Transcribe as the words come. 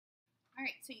All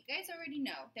right, so you guys already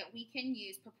know that we can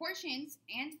use proportions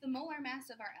and the molar mass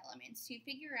of our elements to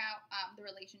figure out the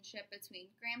relationship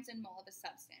between grams and mole of a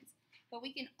substance. But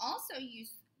we can also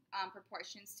use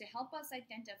proportions to help us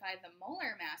identify the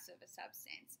molar mass of a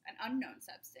substance, an unknown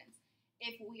substance,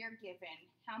 if we are given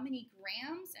how many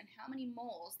grams and how many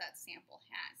moles that sample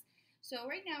has. So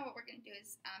right now what we're going to do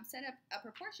is set up a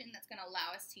proportion that's going to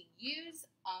allow us to use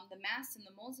the mass and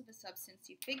the moles of a substance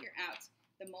to figure out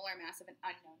the molar mass of an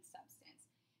unknown substance.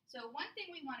 So one thing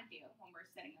we want to do when we're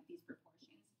setting up these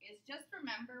proportions is just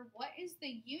remember, what is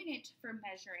the unit for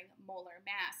measuring molar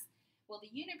mass? Well,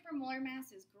 the unit for molar mass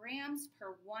is grams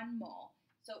per 1 mole.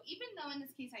 So even though in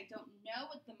this case I don't know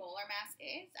what the molar mass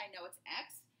is, I know it's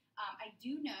X, I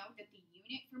do know that the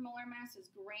unit for molar mass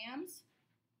is grams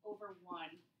over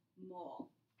 1 mole.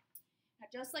 Now,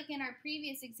 just like in our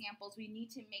previous examples, we need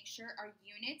to make sure our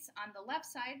units on the left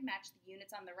side match the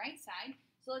units on the right side.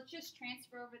 So let's just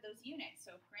transfer over those units.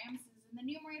 So if grams is in the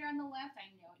numerator on the left, I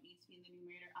know it needs to be in the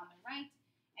numerator on the right.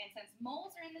 And since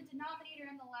moles are in the denominator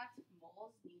on the left,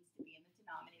 moles needs to be in the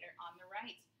denominator on the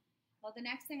right. Well, the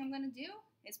next thing I'm going to do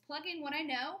is plug in what I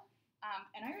know.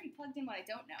 And I already plugged in what I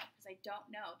don't know because I don't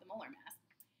know the molar mass.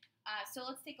 So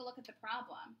let's take a look at the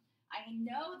problem. I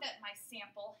know that my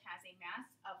sample has a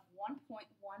mass of 1.15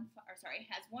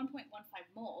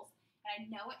 moles, and I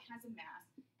know it has a mass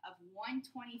of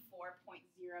 124.09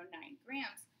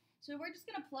 grams. So we're just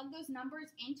going to plug those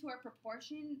numbers into our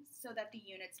proportion so that the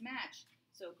units match.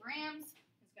 So grams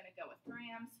is going to go with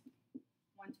grams,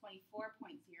 124.09,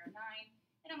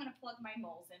 and I'm going to plug my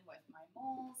moles in with my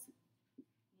moles,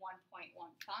 1.15.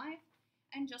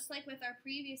 And just like with our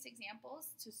previous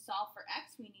examples, to solve for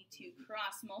x, we need to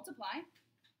cross multiply.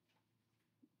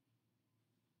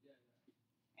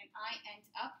 And I end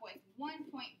up with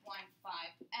 1.15x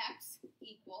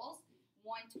equals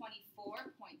 124.09.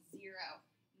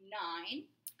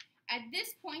 At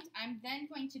this point, I'm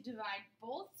then going to divide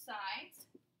both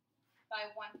sides by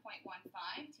 1.15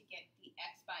 to get the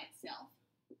x by itself.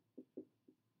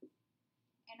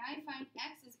 And I find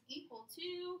x is equal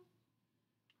to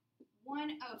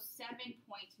 107.9.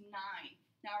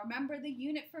 Now remember the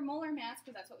unit for molar mass,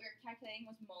 because that's what we were calculating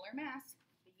was molar mass.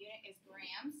 The unit is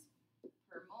grams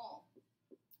per mole.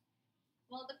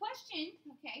 Well, the question,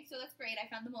 okay, so that's great, I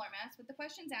found the molar mass, but the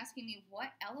question's asking me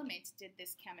what element did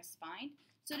this chemist find?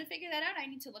 So to figure that out, I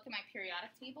need to look at my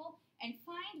periodic table and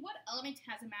find what element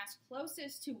has a mass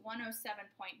closest to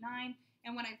 107.9,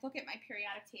 and when I look at my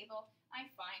periodic table, I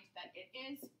find that it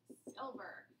is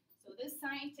silver. So this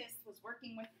scientist was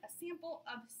working with a sample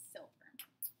of silver.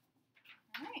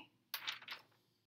 All right.